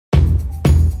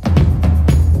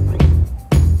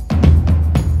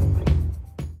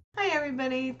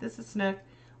Hi, this is Snook.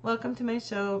 Welcome to my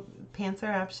show, Pants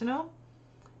Are Optional.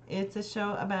 It's a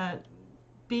show about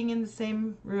being in the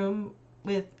same room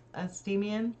with a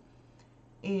steamian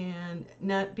and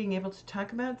not being able to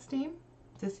talk about steam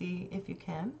to see if you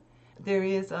can. There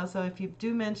is also, if you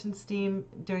do mention steam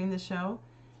during the show,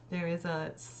 there is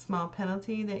a small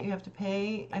penalty that you have to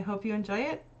pay. I hope you enjoy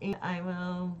it, and I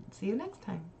will see you next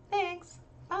time. Thanks.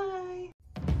 Bye.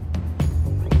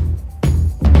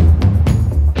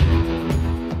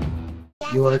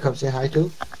 You want to come say hi too?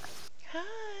 Hi.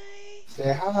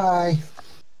 Say hi.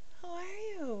 How are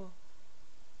you?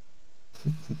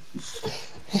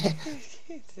 These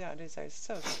daughters are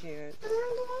so cute.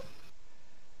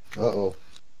 Uh-oh.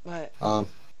 What?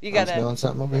 You I'm gotta. smelling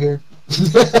something over here.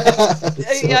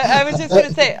 Yeah, I was just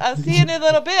gonna say, I'll see you in a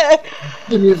little bit.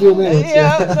 Give me a few minutes.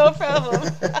 Yeah, no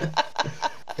problem.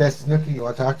 Okay, Snooky, you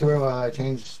want to talk to her while I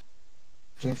change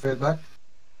Fred's butt?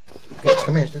 Okay,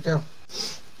 come here, sit down.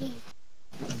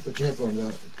 Put your headphones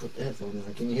on. Put the headphones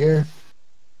on. Can you hear?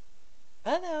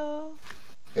 Hello.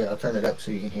 Here, I'll turn it up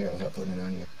so you can hear it without putting it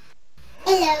on you.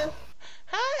 Hello.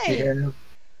 Hi. Can you hear now?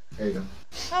 There you go.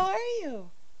 How are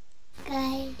you?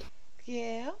 Good.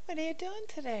 Yeah. What are you doing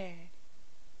today?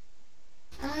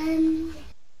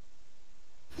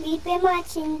 We've been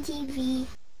watching TV.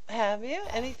 Have you?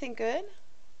 Anything good?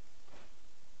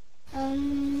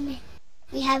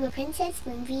 We have a princess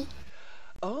movie.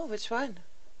 Oh, which one?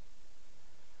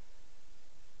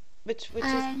 Which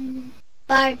is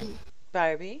Barbie.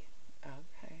 Barbie?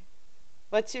 Okay.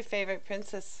 What's your favorite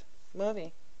princess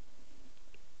movie?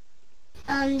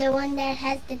 The one that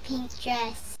has the pink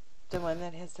dress. The one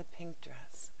that has the pink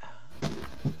dress.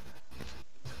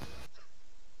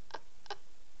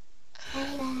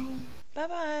 Oh. Bye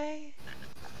Bye-bye.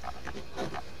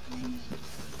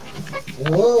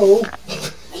 Whoa!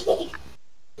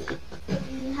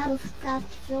 You have a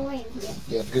soft floor in here.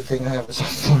 Yeah, good thing I have a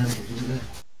soft floor.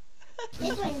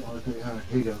 This one.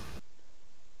 Here you go.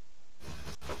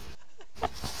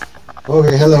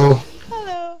 Okay, hello.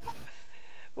 Hello. How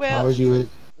Well, was you?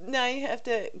 now you have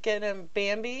to get him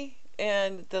Bambi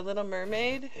and the Little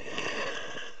Mermaid.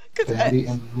 'Cause Bambi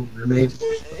and the Little Mermaid?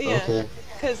 Yeah. Okay.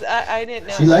 Because I didn't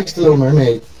know. She likes the Little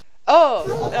Mermaid. Oh.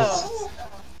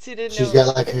 She didn't know. She's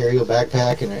got like an Ariel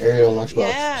backpack and an Ariel lunchbox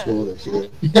Yeah. to school that she did.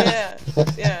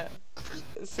 Yeah.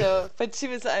 So, but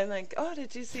I'm like, oh,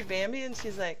 did you see Bambi? And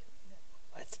she's like,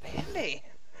 what's Bambi?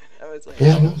 I was like,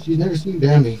 Yeah, oh. no, she's never seen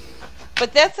Bambi.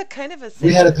 But that's a kind of a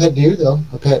We had a pet deer though,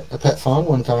 a pet fawn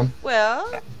one time. Well,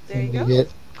 there you go. We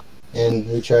hit, and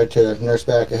we tried to nurse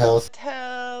back to health.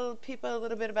 Tell people a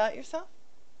little bit about yourself.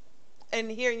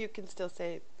 And here you can still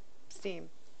say steam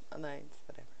on lines,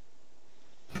 whatever.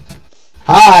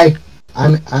 Hi,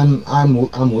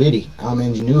 I'm witty. I'm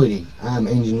ingenuity. I'm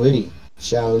ingenuity.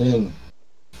 Shaolin.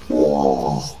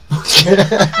 Whoa.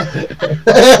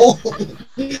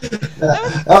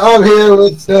 I'm here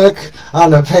with Snook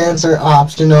on the Pants Are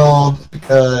Optional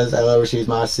because I love her. She's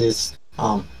my sis.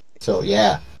 So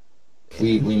yeah,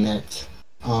 we met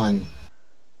on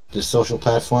the social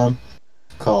platform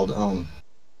called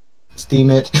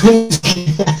Steam It. It's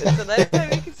the last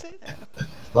time you can say that.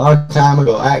 Long time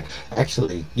ago.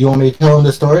 Actually, you want me to tell them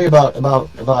the story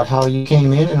about how you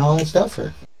came in and all that stuff?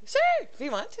 Or? Sure, if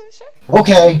you want to, sure.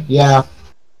 Okay, yeah.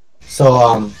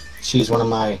 So she's one of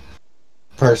my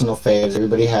personal faves.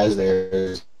 Everybody has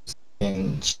theirs,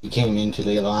 and she came into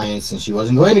the alliance, and she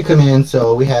wasn't going to come in.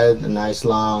 So we had a nice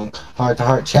long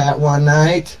heart-to-heart chat one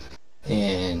night,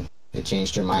 and it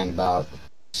changed her mind about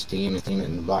Steam and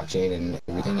the blockchain and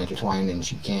everything intertwined. And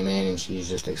she came in, and she's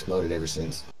just exploded ever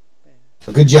since.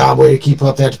 So good job, way to keep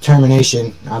up that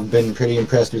determination. I've been pretty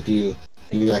impressed with you.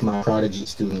 You're like my prodigy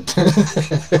student.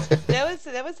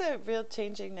 That was a real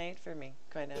changing night for me,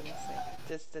 quite honestly.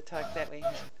 Just the talk that we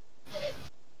had.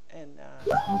 And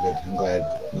I'm good. I'm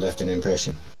glad you left an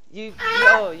impression. you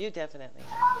definitely.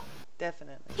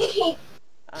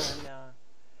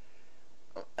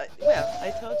 Well,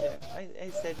 I told you. I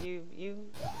said you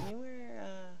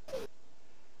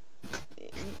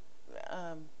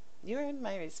earned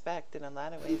my respect in a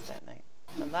lot of ways that night.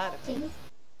 A lot of ways.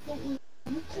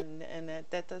 And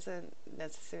that doesn't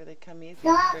necessarily come easy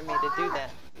for me to do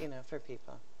that, for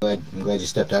people. I'm glad you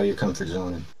stepped out of your comfort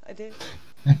zone. I did.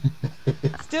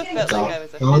 Still felt like I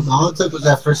was a fish. All it took was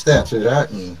that first step to that.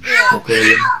 And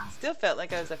okay. Still felt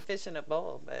like I was a fish in a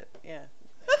bowl, but yeah.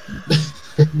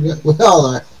 We all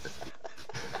are.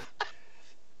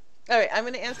 All right, I'm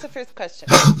going to ask the first question.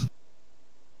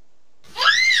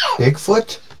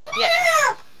 Bigfoot?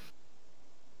 Yes.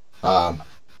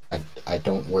 I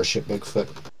don't worship Bigfoot.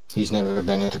 He's never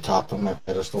been at the top of my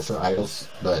pedestal for idols,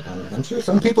 but I'm sure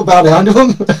some people bow down to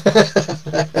him.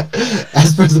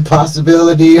 As for the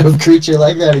possibility of a creature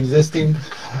like that existing,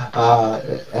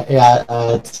 yeah,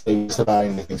 I'd say just about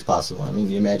anything's possible. I mean,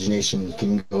 the imagination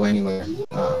can go anywhere.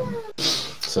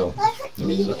 So, I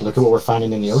mean, look at what we're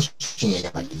finding in the ocean. They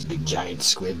got like these big giant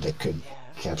squid that could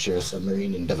capture a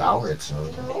submarine and devour it. So,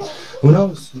 who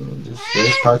knows?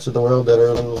 There's parts of the world that are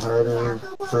a little harder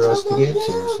for us to get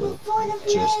to. So,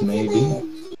 just maybe.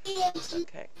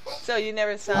 Okay. So you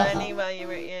never saw any while you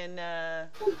were in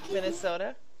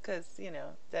Minnesota? Because, you know,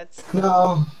 that's...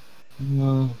 No,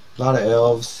 a lot of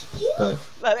elves, but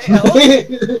A lot of elves?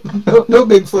 no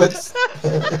Bigfoots.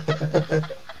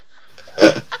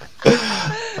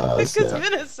 Because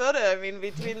Minnesota, I mean,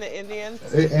 between the Indians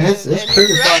It's and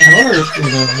pretty far north, you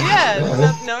know. yeah, it's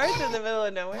up north in the middle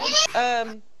of nowhere.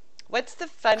 What's the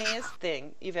funniest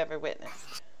thing you've ever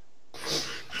witnessed?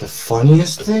 The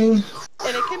funniest thing?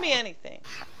 And it can be anything.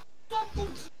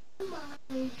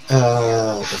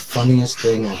 The funniest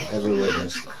thing I've ever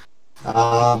witnessed.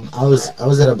 I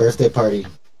was at a birthday party,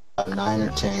 9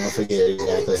 or 10. I forget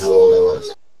exactly how old I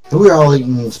was. And we were all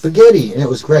eating spaghetti, and it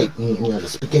was great. And, you know, the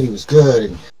spaghetti was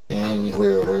good, and we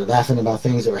were laughing about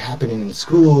things that were happening in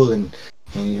school, and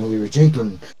you know, we were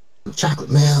drinking chocolate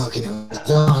milk, and it was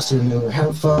awesome, and we were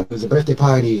having fun. It was a birthday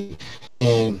party,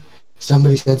 and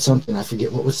somebody said something, I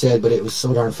forget what was said, but it was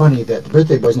so darn funny that the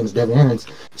birthday boy's name was Devin Aarons,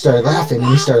 started laughing,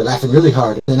 and he started laughing really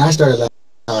hard, and then I started laughing,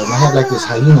 and I had like this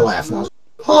hyena laugh, and I was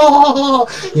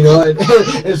you know,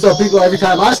 and so people, every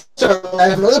time I start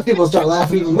laughing, other people start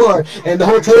laughing even more, and the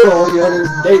whole table, you know,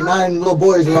 there's 8, 9 little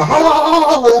boys, you know,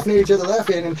 laughing at each other,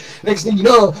 laughing, and next thing you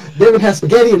know, David has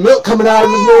spaghetti and milk coming out of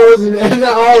his nose, and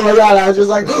oh my god, I was just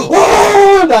like,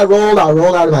 oh, and I rolled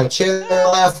out of my chair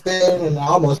laughing, and I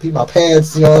almost peed my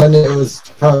pants, you know, and it was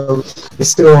probably, it's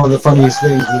still one of the funniest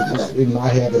things in my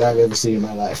head that I've ever seen in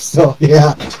my life, so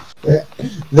yeah.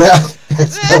 That's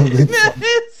probably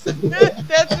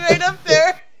That's right up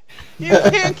there. You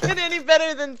can't get any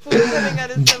better than food coming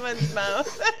out of someone's mouth.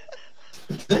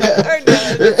 Or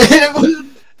nose.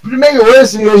 To make it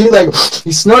worse, you know,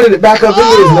 he snorted it back up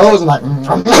into his nose and like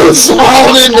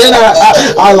swallowed it, and then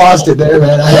I lost it there,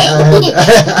 man.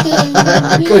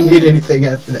 I couldn't eat anything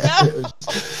after that. It was,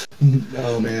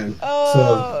 oh man. Oh.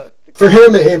 So, for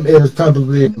him, it was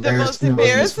probably The most embarrassing.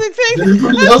 embarrassing thing.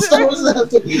 Everybody else that was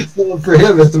laughing. So for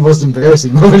him, it's the most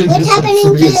embarrassing moment. What's happening to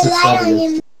the light on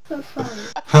your microphone?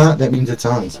 Huh? That means it's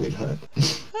on, sweetheart.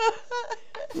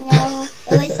 No,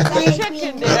 it was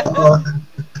Checking like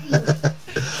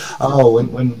Oh,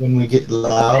 when we get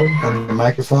loud on the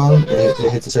microphone, it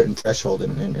hits a certain threshold,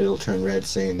 and it'll turn red,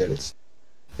 saying that it's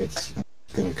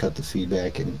going to cut the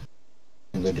feedback and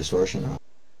the distortion off.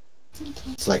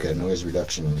 It's like a noise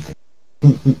reduction.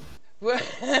 This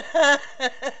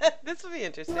will be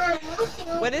interesting.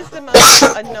 What is the most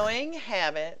annoying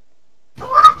habit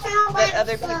that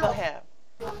other people have?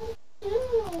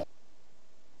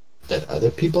 That other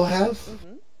people have?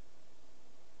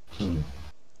 Mm-hmm.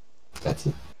 That's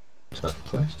a tough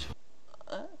question.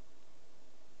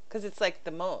 Because it's like the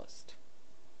most,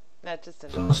 not just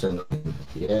The most annoying,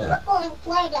 yeah.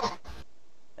 that.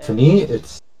 For me,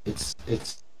 it's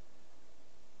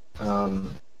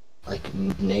like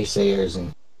naysayers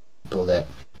and people that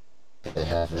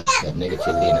have that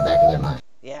negativity in the back of their mind.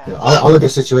 Yeah. You know, I'll look at a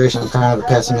situation. I'm kind of a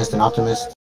pessimist and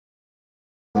optimist.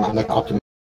 I'm like optimist,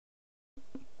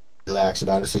 relax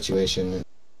about a situation.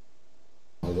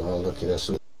 And I'll look at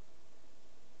us.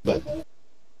 But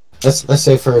let's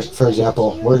say for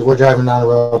example, we're driving down the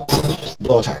road,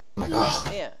 blow a tire. I'm like, oh,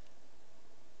 Yeah.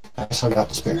 I guess I got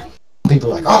to spare.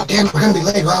 People are like, oh damn, we're gonna be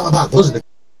late. Blah blah blah. Those are the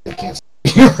that can't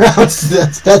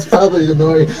that's probably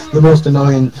the most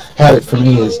annoying habit for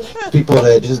me is people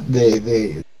that just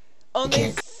they Only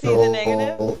can't see the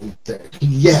negative?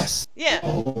 Yes. Yeah.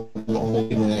 Only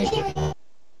the negative.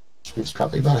 It's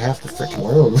probably about half the freaking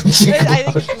world. I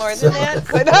think it's more than that,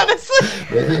 quite honestly.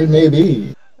 It may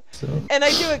be. So. And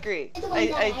I do agree.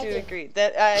 I do agree.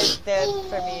 That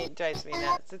for me drives me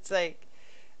nuts. It's like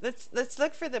let's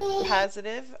look for the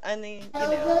positive on the, you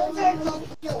know.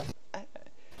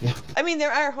 Yeah. I mean,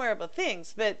 there are horrible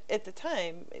things, but at the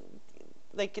time,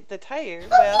 like the tire,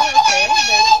 well, okay,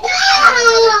 but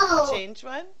you know how to change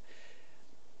one.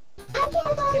 You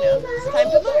know, it's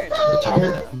time to learn. The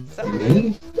tire? So,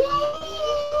 Me?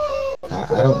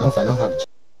 I don't know if I know how to.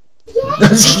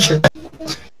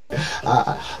 I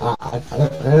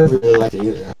don't really like it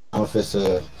either. I don't know if it's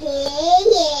a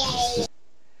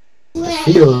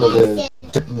feel of the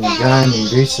grime and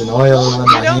grease and oil on my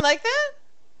you don't hand. like that?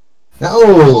 No!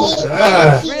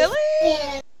 Really?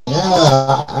 Yeah,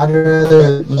 I'd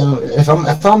rather, if I'm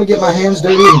gonna get my hands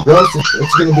dirty and gross,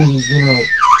 it's gonna be,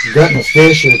 gutting a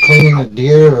fish or cleaning a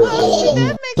deer or Well,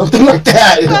 that makes something like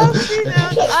that. well. See, now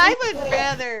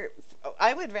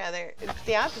I would rather. It's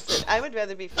the opposite. I would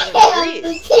rather be full of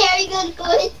grease Very good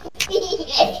going.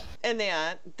 and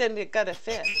than to gut a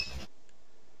fish.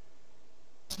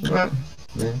 Well,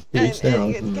 yeah, And, each their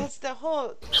and own. that's the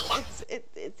whole.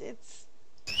 It's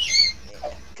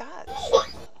God.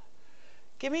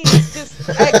 Give me just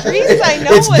grease. I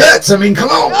know It's what. guts. I mean, come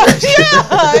on. Yeah,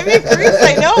 I mean grease.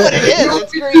 I know what it is.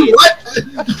 It's grease. What?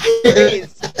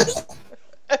 Grease.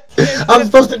 I'm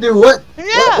supposed to do what?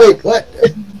 Yeah. Wait, what?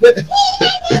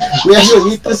 We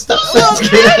actually eat this stuff. Well,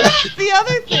 that's the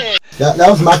other thing. That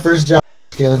was my first job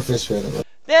scaling fish for them.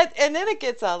 And then it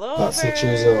gets all over. About 6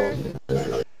 years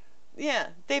old. Yeah,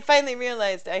 they finally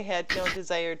realized I had no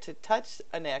desire to touch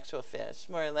an actual fish,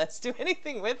 more or less do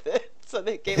anything with it. So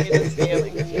they gave me the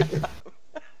scaling job.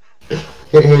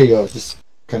 Here you go. Just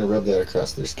kind of rub that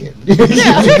across their skin. Yeah,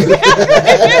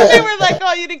 they were like,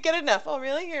 "Oh, you didn't get enough. Oh,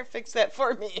 really? Here, fix that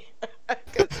for me."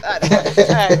 'Cause I don't have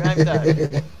time. I'm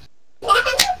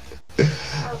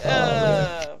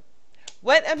done.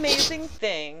 What amazing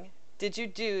thing did you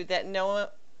do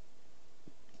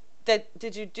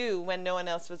did you do when no one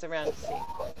else was around to see?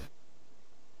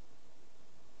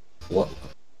 What?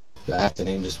 Do I have to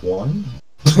name just one?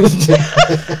 I have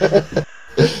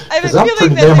a 'Cause I'm feeling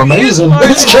pretty that damn there is amazing. more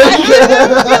than Just one. kidding. I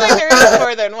have a feeling there is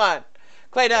more than one,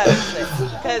 quite honestly.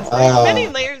 Because there's many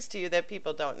layers to you that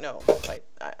people don't know, quite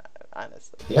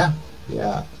honestly. Yeah,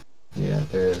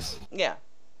 there is. Yeah.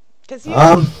 Because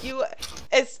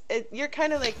you're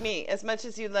kind of like me. As much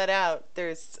as you let out,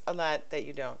 there's a lot that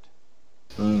you don't.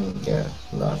 Yeah,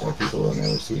 a lot that people will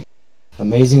never see.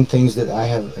 Amazing things that I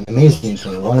have. An amazing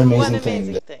thing. One amazing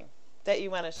thing that you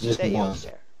want to Just that you'll one.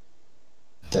 share.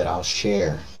 that I'll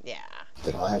share. Yeah.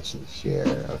 That I'll actually share.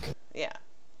 Okay. Yeah.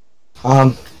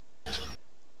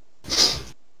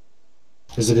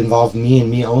 Does it involve me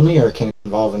and me only, or can it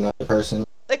involve another person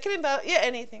It can involve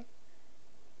anything.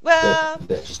 Well,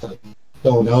 that just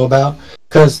don't know about?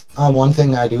 Because one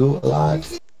thing I do a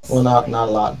lot. Well, not a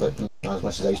lot, but not as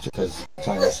much as I used to, because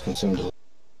science consumed a lot.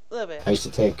 a little bit. I used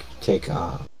to take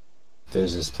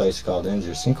there's this place called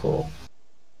Injure Sinkhole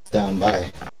down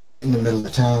by in the middle of the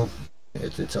town.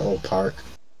 It's an old park,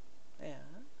 Yeah.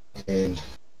 and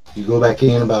you go back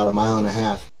in about a mile and a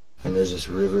half, and there's this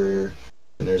river,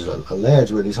 and there's a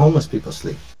ledge where these homeless people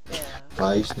sleep. Yeah.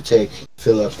 I used to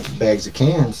fill up bags of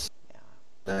cans.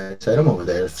 I set them over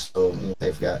there, so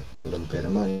they've got a little bit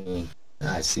of money.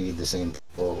 I see the same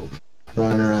people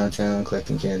running around town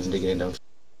collecting cans and digging in them.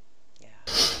 Yeah.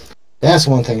 That's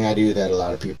one thing I do that a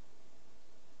lot of people.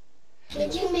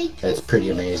 Did you make That's pretty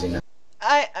amazing.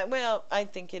 I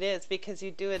think it is because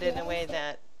you do it in a way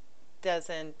that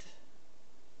doesn't.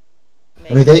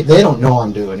 I mean, they don't know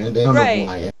I'm doing it. They don't know Right.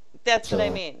 who I am. That's what I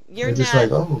So, mean. They're just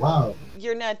like, oh wow.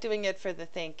 You're not doing it for the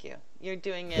thank you. You're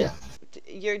doing it. Yeah.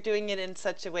 You're doing it in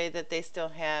such a way that they still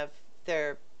have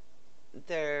their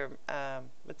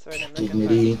what's the word I'm looking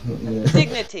Dignity. for?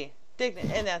 Dignity,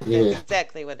 and that's Yeah.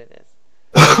 exactly what it is.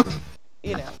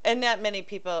 And not many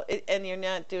people, and you're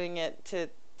not doing it to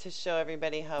show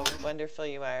everybody how wonderful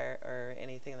you are or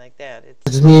anything like that. It's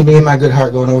Just me and my good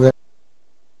heart going over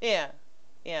there.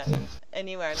 yeah, and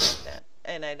you are like that,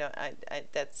 and I don't. I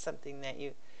that's something that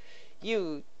you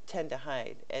tend to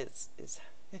hide. It's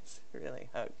really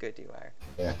how good you are.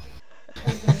 Yeah.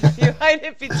 You hide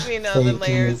it between all the Thank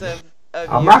layers you. of Are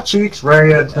you. my cheeks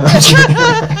red?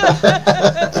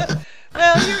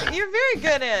 Well, you're very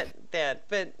good at that,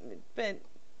 but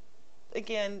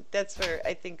again, that's where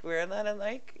I think we're a lot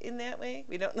alike in that way.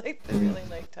 We don't like to really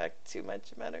talk too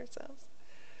much about ourselves.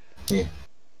 Yeah.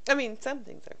 I mean, some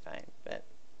things are fine, but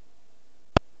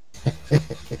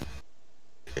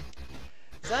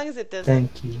as long as it doesn't,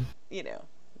 Thank you.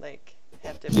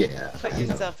 have to Yeah, put I know.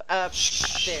 yourself up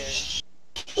there.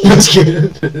 That's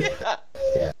good.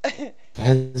 Yeah.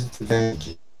 Thank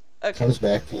you. Okay. Comes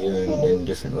back to you in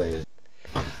different ways.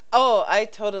 Oh, I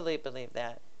totally believe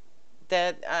that.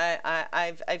 That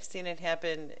I've seen it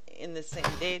happen in the same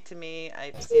day to me.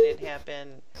 I've seen it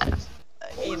happen,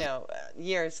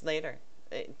 years later.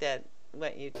 That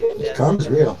what you do. It comes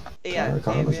real. Yeah, it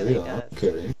Karma's really real. does.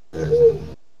 Okay.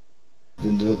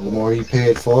 The more you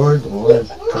pay it forward, the more it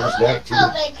comes back to Oh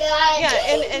you. my god.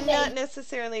 Yeah, and not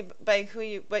necessarily by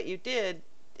what you did.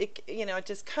 It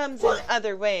just comes in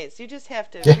other ways. You just have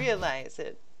to Yeah. realize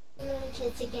it.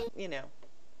 Kids again.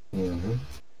 Mm-hmm.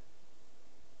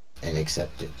 And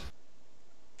accept it.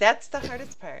 That's the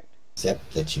hardest part.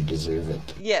 Accept that you deserve it.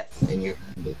 Yes. And you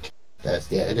earned it.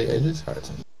 It is hard.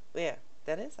 Yeah.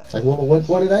 That is It's awesome. like, well,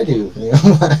 what did I do? You know,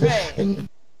 Right. and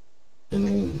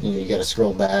then you got to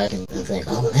scroll back and think,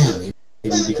 oh man,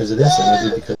 maybe because of this, and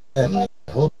maybe because of that, and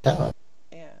hold cow,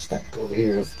 Yeah. stack over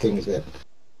here of things that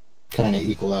kind of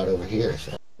equal out over here.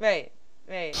 So. Right.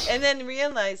 Right. And then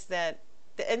realize that,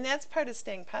 and that's part of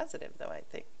staying positive, though, I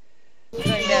think.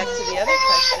 Going back to the other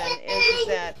question is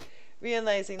that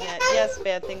realizing that yes,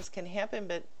 bad things can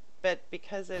happen, but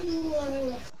because of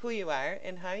who you are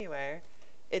and how you are,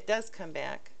 it does come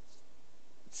back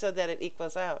so that it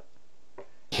equals out.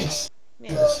 Yes.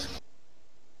 Yeah.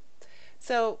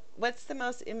 So, what's the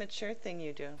most immature thing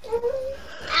you do?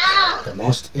 The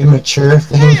most immature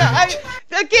thing. Yeah,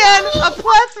 again, a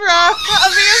plethora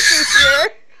of answers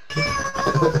here.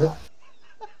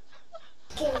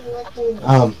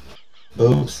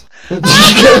 Boobs. No matter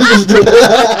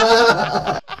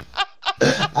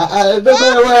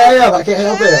where I am, I can't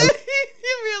help it.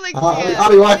 You really I'll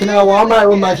can't. be walking out You Walmart really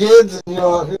with my can't. kids, and, You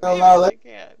all really that.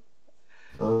 can't.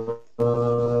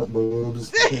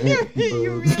 Boobs. You Boobs.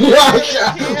 really, Yeah,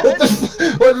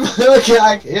 really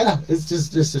can't. yeah, it's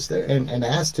just there, and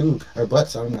ass too, or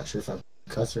butts. I'm not sure if I'm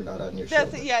cuss or not on your show.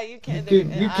 That's it. Yeah, you can. You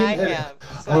I can edit. have.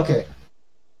 So.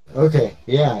 Okay,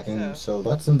 yeah, and So. so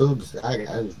butts and boobs. I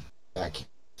can't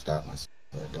stop myself.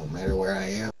 It don't matter where I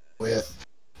am with.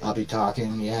 I'll be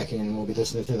talking, yakking, we'll be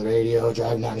listening to the radio,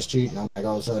 driving down the street, and I'm like,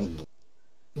 all of a sudden,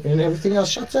 and everything else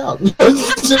shuts out.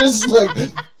 It's just like,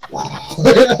 wow.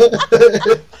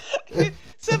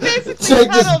 So basically, It's like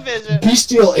tunnel this vision.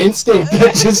 bestial instinct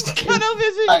that just Tunnel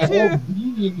vision my too. whole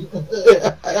being.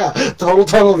 Yeah, total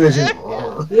tunnel vision.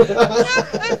 And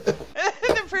the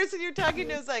person you're talking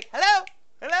to is like, hello,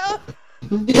 hello.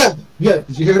 Yeah. Did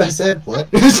you hear what I said? What?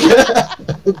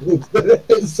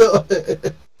 So,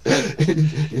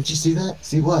 did you see that?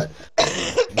 See what?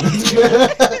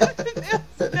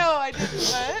 No, I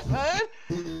didn't. What?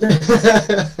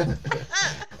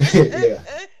 Yeah.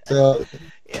 So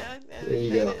Yeah, there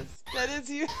you go. that is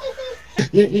you.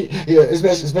 Yeah,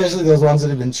 especially those ones that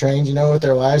have been trained, with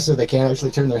their wives, so they can't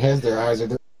actually turn their heads. Their eyes are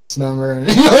doing this number. And,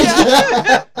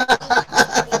 Yeah.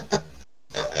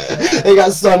 they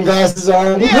got sunglasses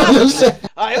on. Yeah.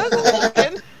 I wasn't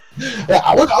looking. Yeah,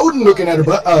 I wasn't looking at her,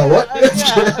 but what?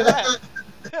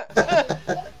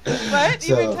 What?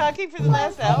 You've been talking for the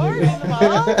last hour in the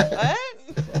mall? What?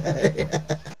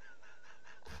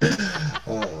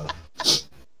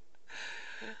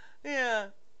 Yeah.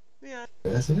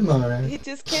 Yes, I'm alright. He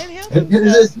just can't help And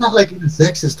himself. it's not like in a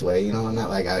sexist way, I'm not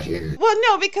like out here. Well,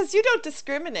 no, because you don't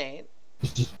discriminate.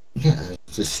 It's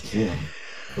just,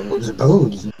 boobs are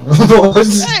boobs.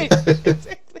 Right.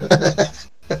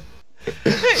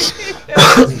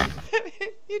 Exactly.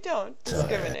 You don't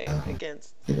discriminate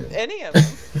against any of them.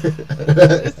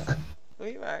 Just who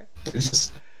you are. It's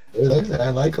just, I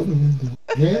like them.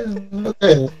 Yeah,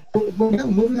 okay.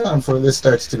 Moving on before this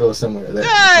starts to go somewhere that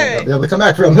I'll be able to come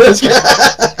back from this. Yeah.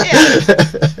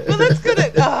 Well, let's go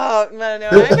to. Oh, no.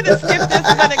 I'm going to skip this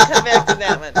one and come back to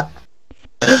that one.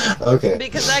 Okay.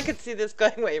 Because I could see this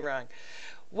going way wrong.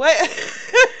 What?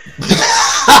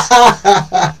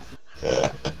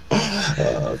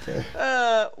 Okay.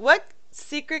 What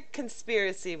secret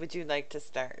conspiracy would you like to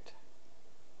start?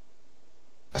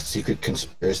 A secret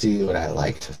conspiracy would I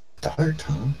like to start,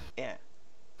 huh? Yeah.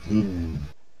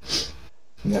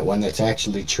 That one that's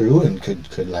actually true and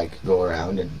could like go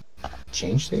around and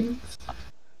change things?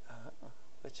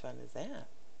 Which one is that?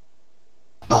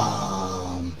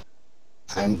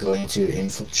 I'm going to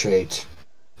infiltrate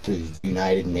the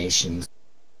United Nations,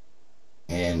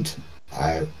 and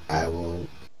I will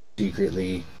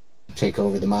secretly take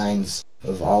over the minds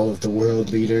of all of the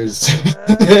world leaders.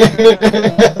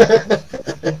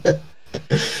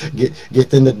 Get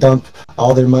them to dump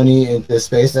all their money into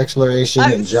space exploration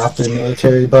and drop their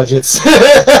military budgets, so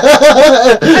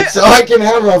I can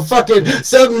have a fucking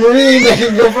submarine that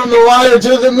can go from the water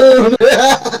to the moon.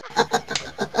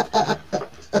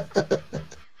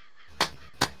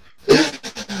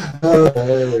 Oh,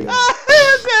 there we go.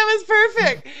 That was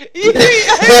perfect.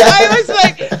 I was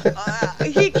like,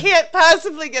 he can't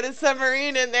possibly get a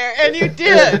submarine in there, and you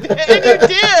did, and you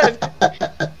did.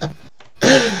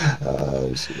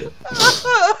 Oh, shit.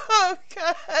 Oh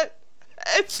God!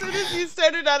 As soon as you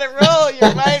started on a roll,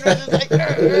 your mind was just like,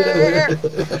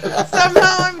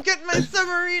 somehow I'm getting my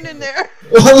submarine in there.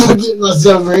 I'm getting my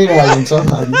submarine out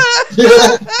somehow.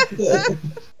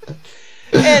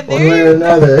 And one way or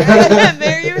another. And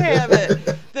there you have it.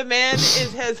 The man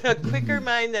has a quicker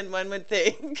mind than one would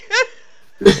think.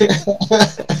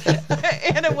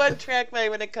 And a one-track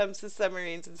mind when it comes to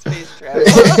submarines and space travel.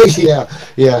 Yeah.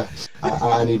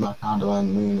 I need my condo on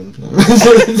the moon.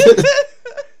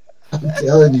 I'm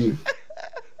telling you.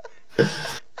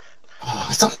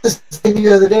 I saw this thing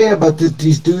the other day about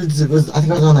these dudes. It was, I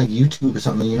think I was on like YouTube or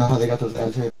something. You know how they got those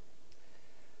ads here?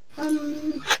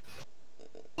 Um,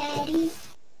 Daddy,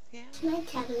 Yeah. my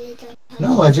tablet.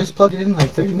 No, I just plugged it in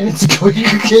like 30 minutes ago.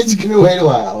 Your kid's gonna wait a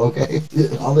while, okay?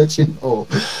 I'll let you know.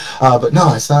 But no,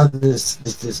 I saw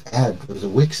this ad. It was a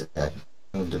Wix ad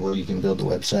where you can build a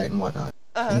website and whatnot.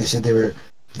 And they said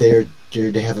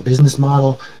they have a business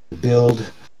model to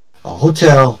build a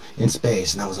hotel in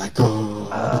space, and I was like,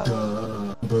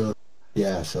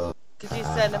 yeah. So Did you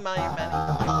send him all your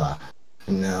money?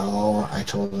 no, I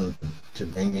told him to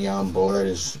bring me on board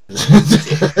as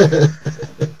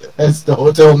as the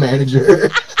hotel manager.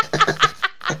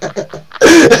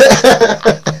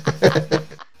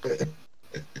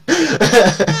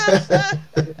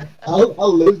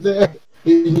 I'll live there,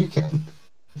 and you can.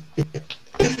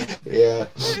 Yeah.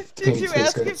 Did you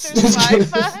ask if there's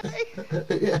Wi-Fi?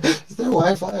 Yeah. Is there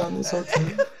Wi-Fi on this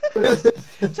hotel?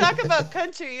 Talk about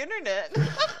country internet.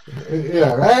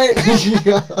 Yeah, right?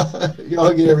 You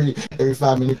all get every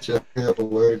 5 minutes you hear up a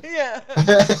word. Yeah.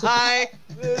 Hi,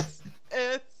 this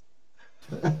is.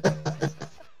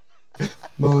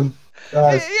 Moon.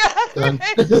 Stars. Yeah, Sun.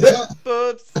 right.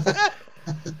 Boobs.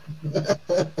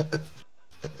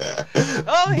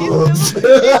 Oh, he's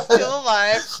still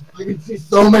alive. I can see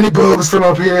so many boobs from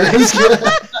up here.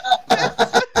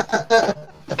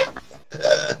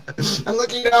 I'm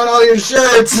looking down all your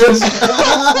shirts.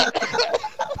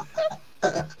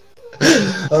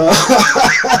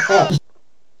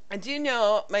 Do you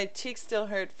know my cheeks still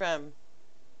hurt from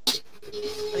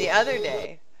the other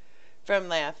day from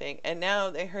laughing, and now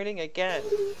they're hurting again.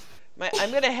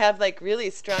 I'm gonna have like really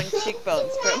strong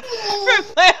cheekbones from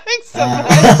laughing so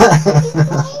much.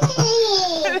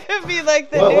 It'd be like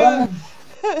the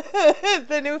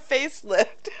new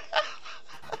facelift.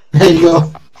 There you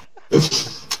go.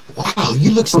 Wow,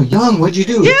 you look so young. What'd you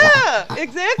do? Yeah,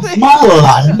 exactly. Smile a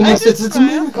lot. It's It's a smile.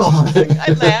 miracle.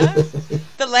 I laugh.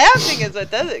 The laughing is what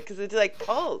does it, because it like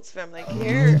pulls from like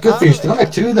here. Good for your all the way.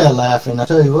 stomach too. That laughing. I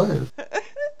tell you what.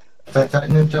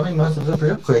 Fatten them tummy muscles up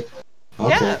real quick.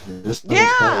 Okay. Yeah. Just Yeah.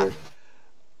 tired.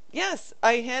 Yes,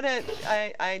 I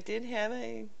did have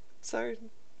a sore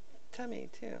tummy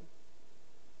too.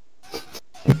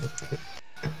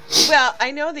 Well, I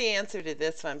know the answer to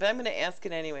this one, but I'm going to ask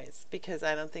it anyways because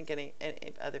I don't think any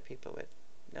other people would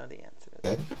know the answer to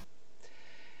this. Okay.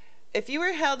 If you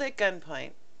were held at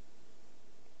gunpoint,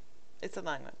 it's a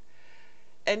long one,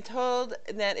 and told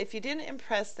that if you didn't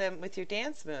impress them with your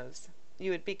dance moves, you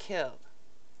would be killed,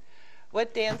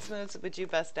 what dance moves would you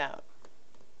bust out?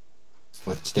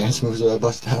 What dance moves would I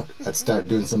bust out? I'd start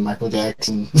doing some Michael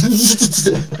Jackson.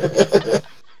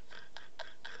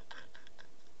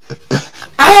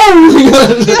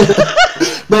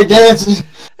 Ow! Break dancing.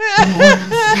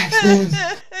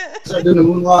 Start doing the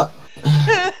moonwalk.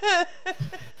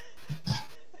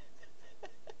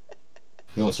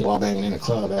 You don't see wall banging in a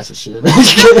club, that's for sure.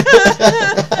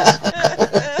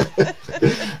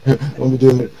 When we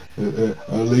do it,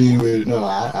 I'll lean with it. No,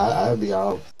 I'd be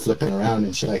all flipping around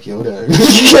and shit like Yoda.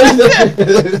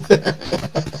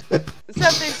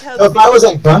 Something tells If me I was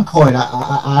at gunpoint,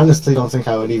 I honestly don't think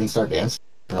I would even start dancing.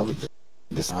 Probably just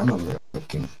disarm them real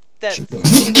quick and that's shoot them.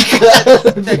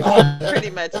 pretty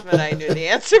much what I knew the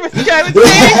answer was. I was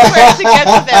waiting for it to get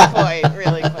to that point,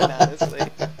 really, quite honestly.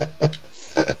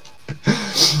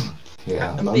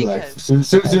 Yeah, I'm like, Because- soon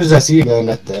as I see a gun,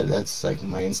 that's like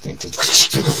my instinct. And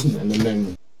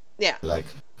then Yeah, like,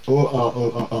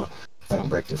 oh. If I don't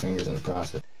break their fingers in the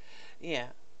process. yeah.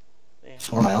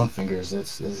 Or my own fingers,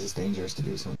 that's dangerous to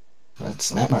do something. I'd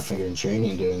snap my finger in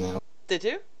training doing that. Did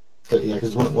you? Yeah,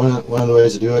 because one of the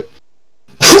ways to do it,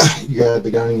 you grab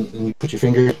the gun and you put your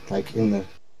finger like in the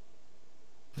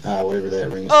whatever that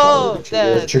ring is Oh, called,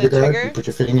 the trigger the guard. trigger? You put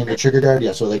your finger in the trigger guard,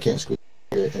 yeah, so they can't squeeze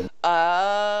it. And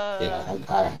Yeah.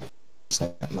 I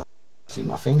snap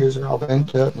my fingers are all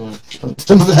bent up. And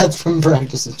some of that's from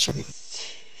practice and training.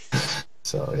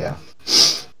 So yeah.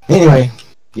 Anyway,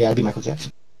 yeah, I'd be Michael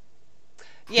Jackson.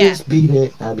 Yeah. Just beat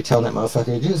it. I'd be telling that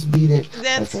motherfucker, just beat it.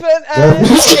 That's Okay. what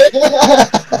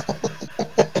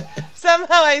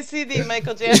somehow I see the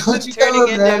Michael Jackson Don't you turning go,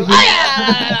 into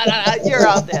Grandma. you're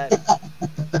all dead.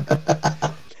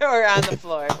 Or on the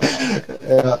floor.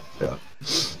 Yeah.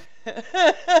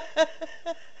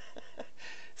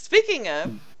 Speaking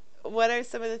of, what are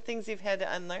some of the things you've had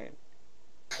to unlearn?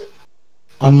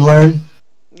 Unlearn.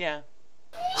 Yeah.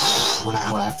 When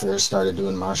I first started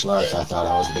doing martial arts, I thought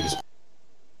I was the biggest.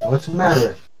 What's the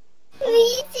matter?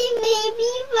 Maybe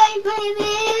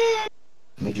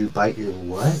Made you bite your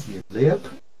what? Your lip?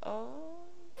 Oh.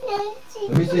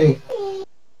 Let me see.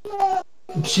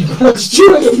 She punched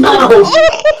you in the mouth.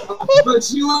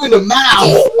 Punched you in the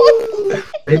mouth.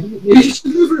 Maybe you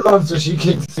should move her arm so she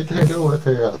can sit there and go with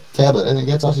her tablet. I think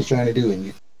that's all she's trying to do, and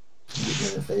you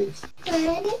get in her face. I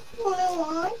didn't want to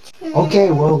watch her.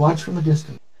 Okay, well, watch from a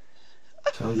distance.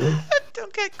 Sound good?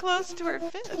 Don't get close to her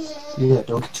fist. Yeah,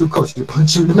 don't get too close. You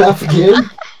punch you in the mouth again.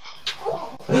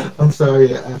 I'm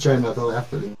sorry. I'm trying not to laugh,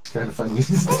 but it's kind of funny.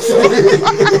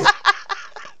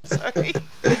 Sorry.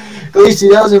 Khaleesi,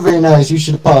 that wasn't very nice. You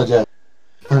should apologize.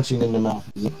 Punching in the mouth.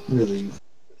 Really.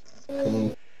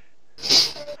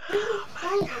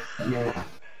 Yeah.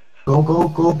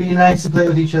 Go be nice and play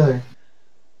with each other.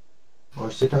 Or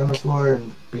sit on the floor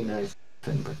and be nice.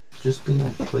 But just be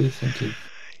nice, please. Thank you.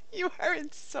 You are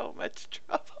in so much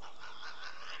trouble.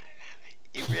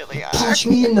 You really are. Punch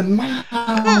me in the mouth.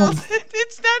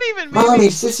 It's not even Mommy, maybe.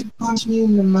 sissy, punch me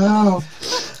in the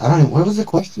mouth. I don't know. What was the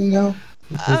question now?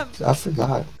 I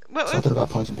forgot. What was, Something about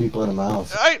punching people in the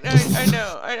mouth. I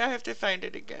know. I have to find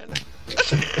it again.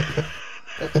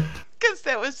 Because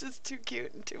that was just too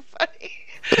cute and too funny.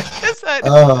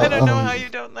 I don't know how you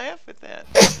don't laugh at that.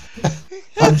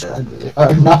 I'm trying really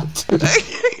hard not to.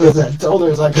 Because I told her,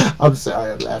 it's like, I'm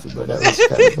sorry I'm laughing, but that was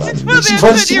kind of funny. Well, She that's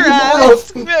punched what me in you're the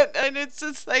honest. mouth. And it's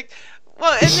just like,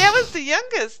 well, and that was the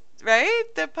youngest, right?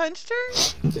 That punched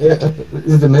her? Yeah,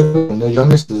 the middle one. The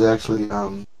youngest is actually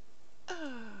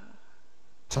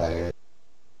tired.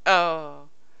 Oh.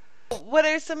 What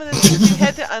are some of the things you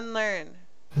had to unlearn?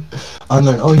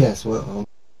 Unlearn. Oh yes. Well,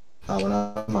 when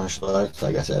I was martial arts,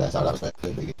 like I said, I thought I was like a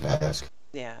big badass.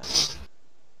 Yeah.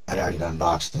 I'd already done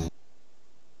boxing,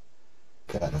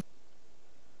 got a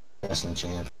wrestling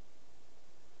champ.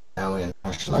 Now in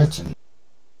martial arts, and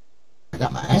I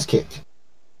got my ass kicked.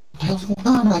 What the hell's going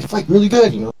on? I fight really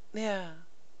good, you know. Yeah.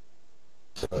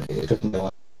 So it took me a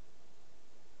while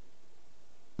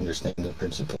to understand the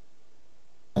principle.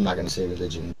 I'm not gonna say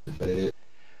religion, but it is.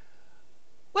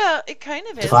 Well, it kind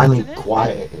of To is, finally isn't it?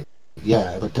 quiet,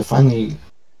 yeah, but to finally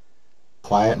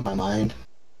quiet my mind,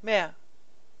 Yeah.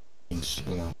 and,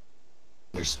 you know,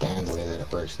 understand the way that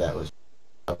it works, that was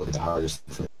probably the hardest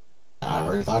thing for me. I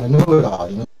already thought I knew it all,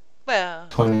 you know. Well,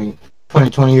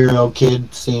 20-year-old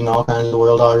kid, seeing all kinds of the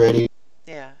world already.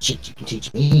 yeah. Shit, you can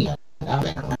teach me. I've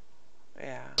been around.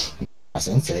 Yeah. My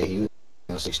sensei, he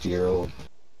was, 60-year-old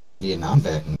Vietnam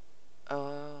vet, and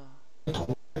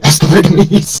Oh. that's the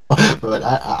big me. So, but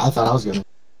I thought I was gonna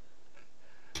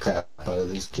crap out of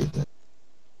these kids.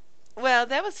 Well,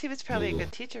 he was probably a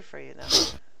good teacher for you,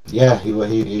 though. Yeah, he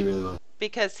really was.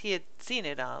 Because he had seen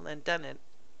it all and done it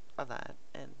a lot.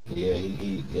 And Yeah,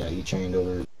 he trained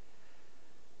over.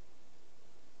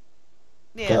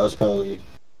 yeah. That was probably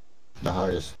the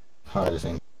hardest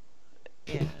thing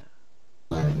Yeah. to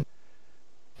learn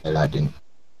that I didn't.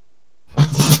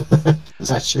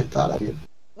 Because I sure thought I did.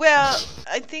 Well,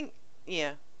 I think,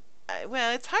 yeah.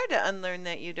 Well, it's hard to unlearn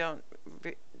that you don't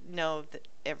know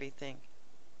everything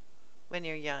when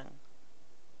you're young.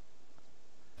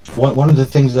 One of the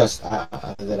things a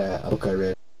book I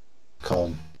read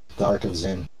called The Art of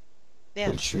Zen, Yeah.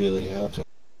 which really helped me.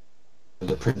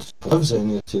 The principle of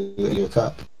Zen is to your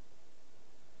cup.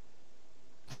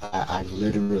 I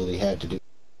literally had to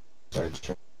start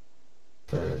training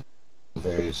for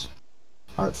various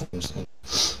art forms, and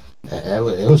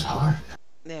it was hard.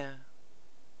 Yeah.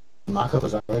 My cup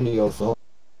was already overflowing.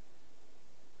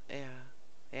 Yeah.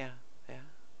 Yeah. Yeah.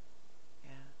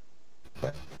 Yeah.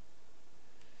 But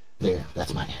there,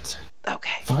 that's my answer.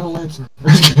 Okay. Final answer.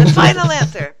 The final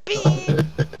answer. Beep. All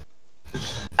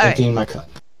right. Emptying my cup.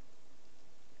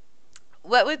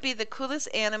 What would be the coolest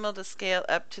animal to scale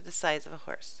up to the size of a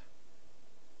horse?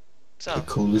 The So,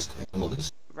 coolest animal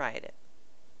is ride it.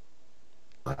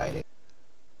 riding.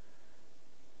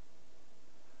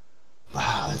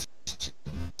 Wow, that's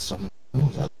some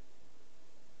animals out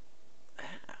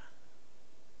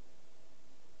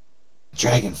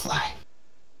Dragonfly.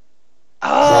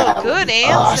 Oh, That would good be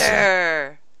awesome.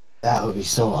 answer. That would be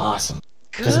so awesome.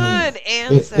 Good I mean,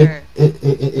 answer.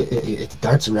 It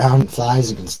darts around and flies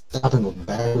and can stop and go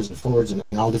backwards and forwards and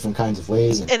in all different kinds of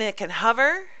ways. And, And it can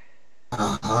hover.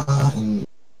 and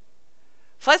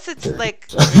Plus, it's Sure. like,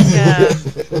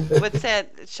 what's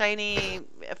that shiny,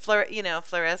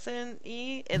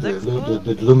 fluorescent-y? It looks cool.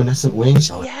 the luminescent wings.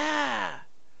 So Yeah.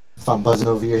 if I'm buzzing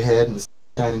over your head and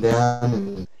shining down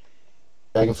and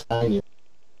dragonfly, and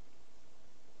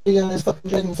you got this fucking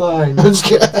dragonfly.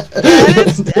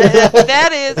 That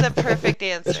is a perfect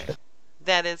answer.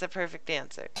 That is a perfect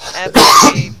answer.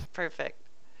 Absolutely perfect.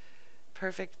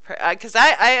 Perfect. Because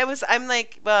I'm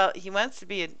like, well, he wants to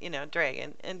be a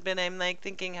dragon, but I'm like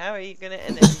thinking, how are you gonna?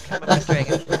 And then come up with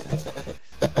dragon.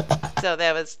 So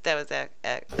that was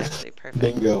actually perfect.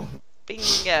 Bingo.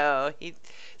 Bingo.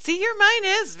 See, your mind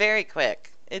is very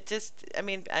quick. It just, I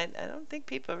mean, I don't think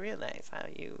people realize how,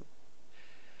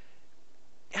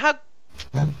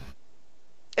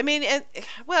 I mean,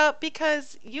 well,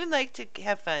 because you like to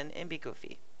have fun and be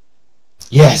goofy.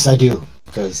 Yes, I do.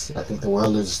 Because I think the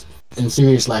world is in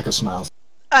serious lack of smiles.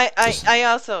 I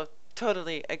also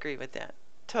totally agree with that.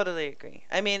 Totally agree.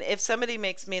 I mean, if somebody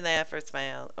makes me laugh or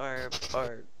smile or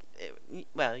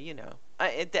well,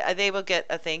 they will get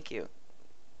a thank you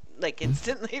like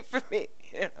instantly from me,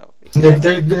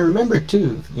 They're gonna remember it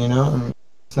too. I mean,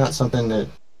 it's not something that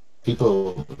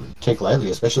people take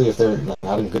lightly, especially if they're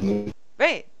not in a good mood.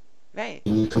 Right, right.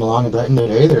 And you come along and brighten their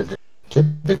day. They're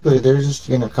just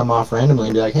gonna come off randomly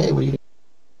and be like, "Hey, what are you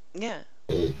doing? Yeah.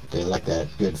 They like that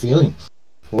good feeling.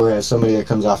 Whereas somebody that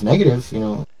comes off negative,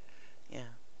 yeah,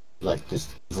 like this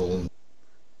evil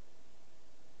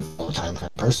all the time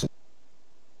kind of person,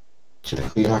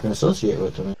 typically you're not going to associate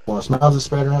with them. The more smiles that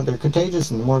spread around, they're contagious,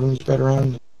 and the more of them you spread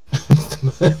around,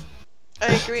 I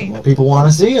agree. The more people want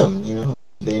to see them.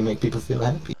 They make people feel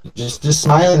happy. Just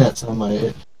smiling at somebody,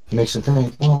 it makes them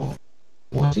think, "Oh,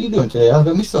 what's he doing today? How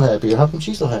come he's so happy? Or how come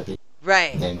she's so happy?"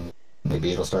 Right. And then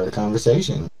maybe it'll start a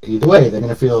conversation. Either way, they're going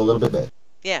to feel a little bit better.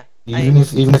 Yeah. Even if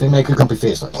they make a grumpy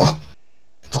face, like, "Oh,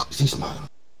 fuck, is he smiling?"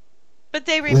 But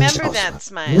they remember that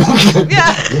smile.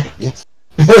 Yeah. Yes.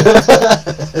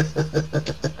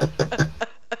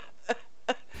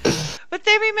 But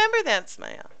they remember that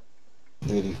smile.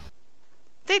 They do.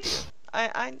 They do.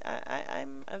 I'm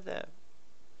of the.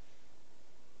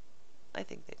 I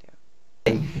think they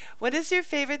do. What is your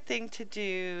favorite thing to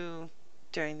do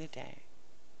during the day?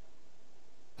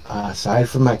 Aside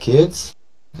from my kids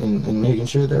and making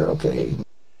sure they're okay.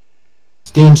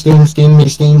 Steam stuff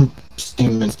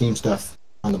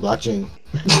on the blockchain.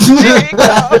 There you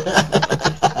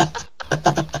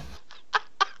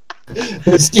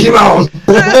go. Steam on.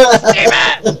 Steam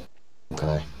it.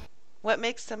 Okay. What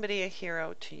makes somebody a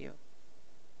hero to you?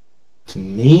 To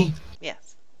me?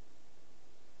 Yes.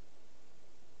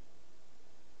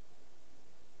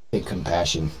 I think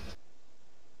compassion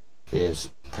is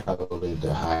probably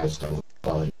the highest of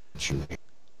quality true.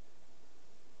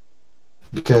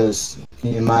 Because,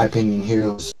 in my opinion,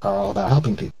 heroes are all about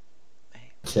helping people.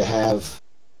 Right. To have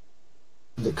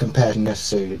the compassion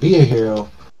necessary to be a hero,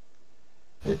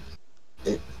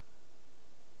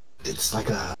 it's like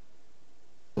a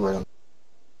word.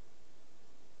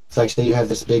 It's like, say you have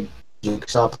this big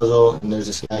jigsaw puzzle, and there's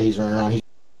this guy, he's running around, he's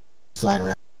flying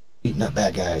around, beating up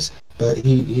bad guys. But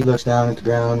he looks down at the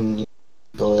ground, and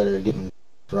people that are getting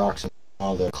rocks and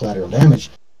all the collateral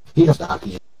damage, he doesn't stop.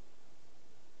 He's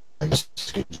like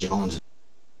Jessica Jones.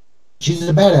 She's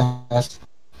a badass,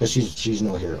 but she's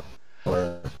no hero.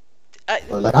 Or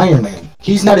like Iron Man.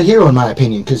 He's not a hero in my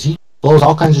opinion, because he blows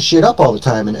all kinds of shit up all the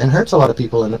time and hurts a lot of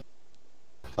people.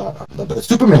 But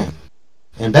Superman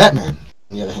and Batman,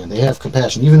 on the other hand, they have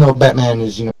compassion. Even though Batman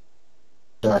is,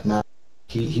 Dark Knight,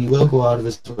 he will go out of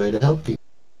his way to help people.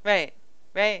 Right,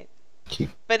 right.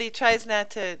 But he tries not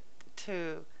to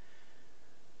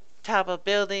topple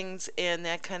buildings and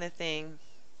that kind of thing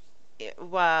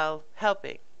while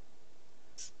helping.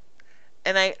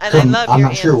 And I love I'm your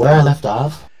not sure where I left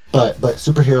off, but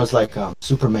superheroes like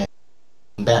Superman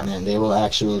and Batman, they will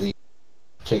actually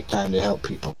take time to help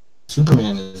people.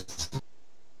 Superman is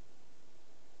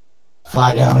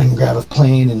fly down and grab a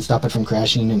plane and stop it from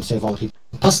crashing and save all the people.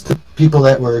 Plus the people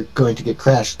that were going to get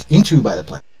crashed into by the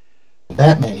plane.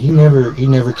 Batman, he never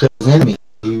kills his enemy.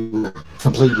 He will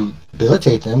completely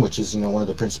debilitate them, which is one of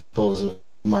the principles of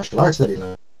martial arts that he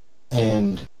knows.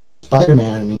 And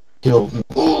Spider-Man, I mean, he'll,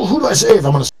 who do I save?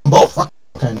 I'm gonna save them both, fuck,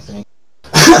 kind of thing.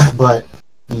 But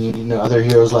other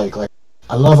heroes like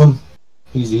I love him.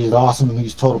 He's awesome.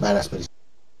 He's a total badass, but he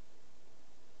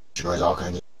destroys all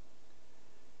kinds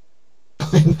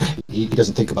of. He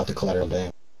doesn't think about the collateral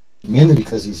damage, mainly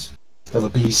because he's of a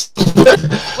beast.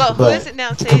 Well, who is it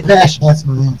now? Say compassion. That's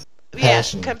my name.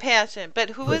 Compassion. Yeah, compassion. But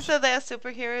who was the last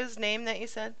superhero's name that you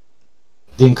said?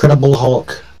 The Incredible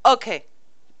Hulk. Okay.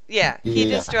 Yeah, he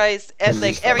destroys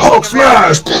everything Hulk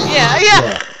around. Smash!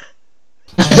 Yeah.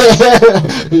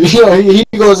 He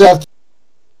goes after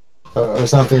or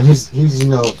something. He's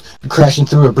crashing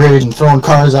through a bridge and throwing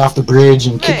cars off the bridge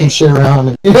and kicking shit around.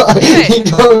 And,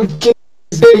 he's going to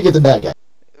get the bad guy.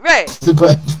 Right.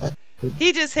 But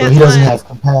he just has. He doesn't have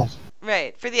compassion.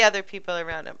 Right, for the other people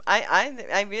around him.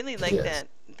 I really like Yes.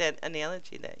 that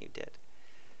analogy that you did.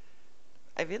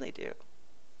 I really do.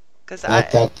 Because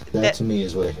that to me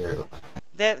is what a hero.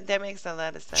 That makes a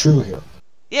lot of sense. True hero.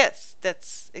 Yes,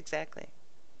 that's exactly.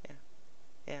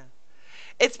 Yeah.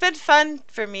 It's been fun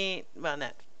for me. Well,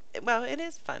 not well. It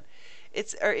is fun.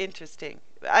 It's or interesting.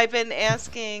 I've been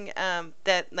asking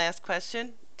that last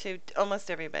question to almost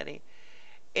everybody,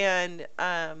 and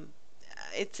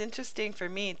it's interesting for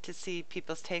me to see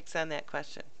people's takes on that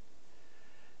question.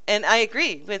 And I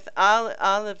agree with all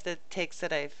of the takes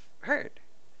that I've heard,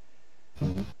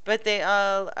 Mhm. but they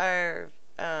all are.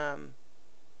 Um,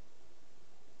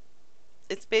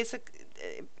 it's basic.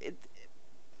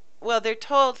 Well, they're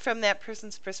told from that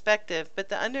person's perspective, but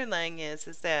the underlying is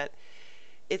that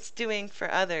it's doing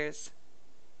for others,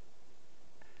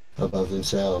 Above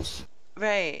themselves.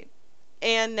 right,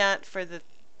 and not for the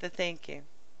thank you.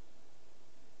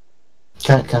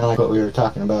 Kind of like what we were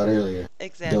talking about earlier.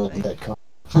 Building Exactly. that car.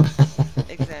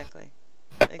 Exactly.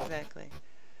 Exactly.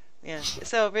 Yeah.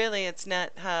 So really, it's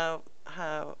not how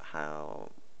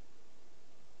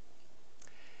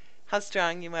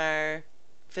strong you are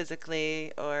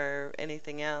physically or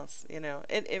anything else.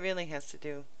 It really has to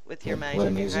do with your mind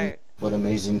and your heart. What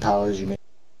amazing powers you make.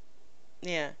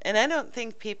 Yeah, and I don't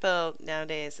think people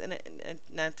nowadays, and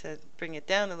not to bring it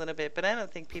down a little bit, but I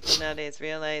don't think people nowadays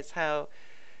realize how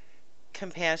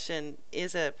compassion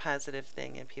is a positive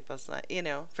thing in people's life.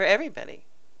 For everybody.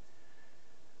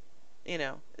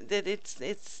 That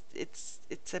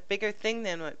it's a bigger thing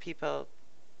than what people.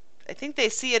 I think they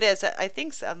see it as. I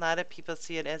think a lot of people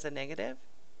see it as a negative,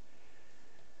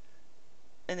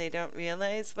 and they don't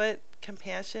realize what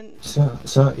compassion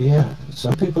So yeah,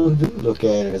 some people do look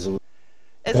at it as a,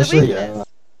 as a especially weakness.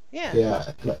 Yeah.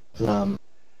 yeah, um,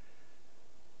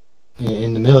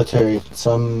 in the military.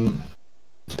 Some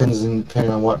depending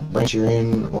on what branch you're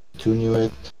in, what platoon you're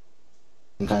with.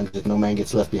 Sometimes it's no man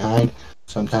gets left behind.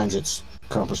 Sometimes it's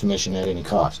accomplish mission at any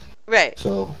cost. Right.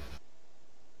 So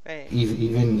Right.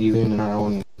 even in our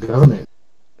own government,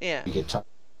 Yeah. we get taught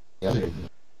the other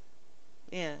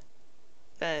Yeah.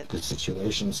 But the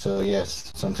situation. So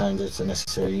yes, sometimes it's a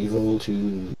necessary evil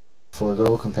to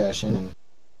forego compassion, and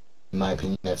in my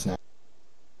opinion, that's not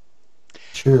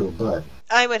true. But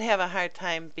I would have a hard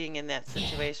time being in that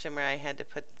situation where I had to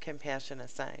put compassion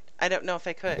aside. I don't know if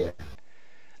I could. yeah,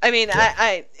 I mean, yeah,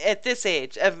 I at this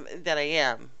age that I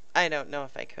am, I don't know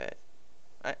if I could.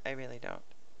 I really don't.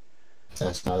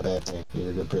 that's not a bad thing. You're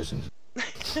a good person.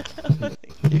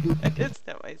 Thank you. That's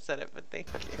not why I said it, but thank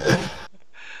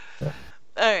you.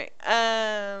 All right.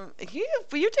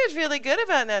 You did really good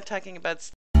about not talking about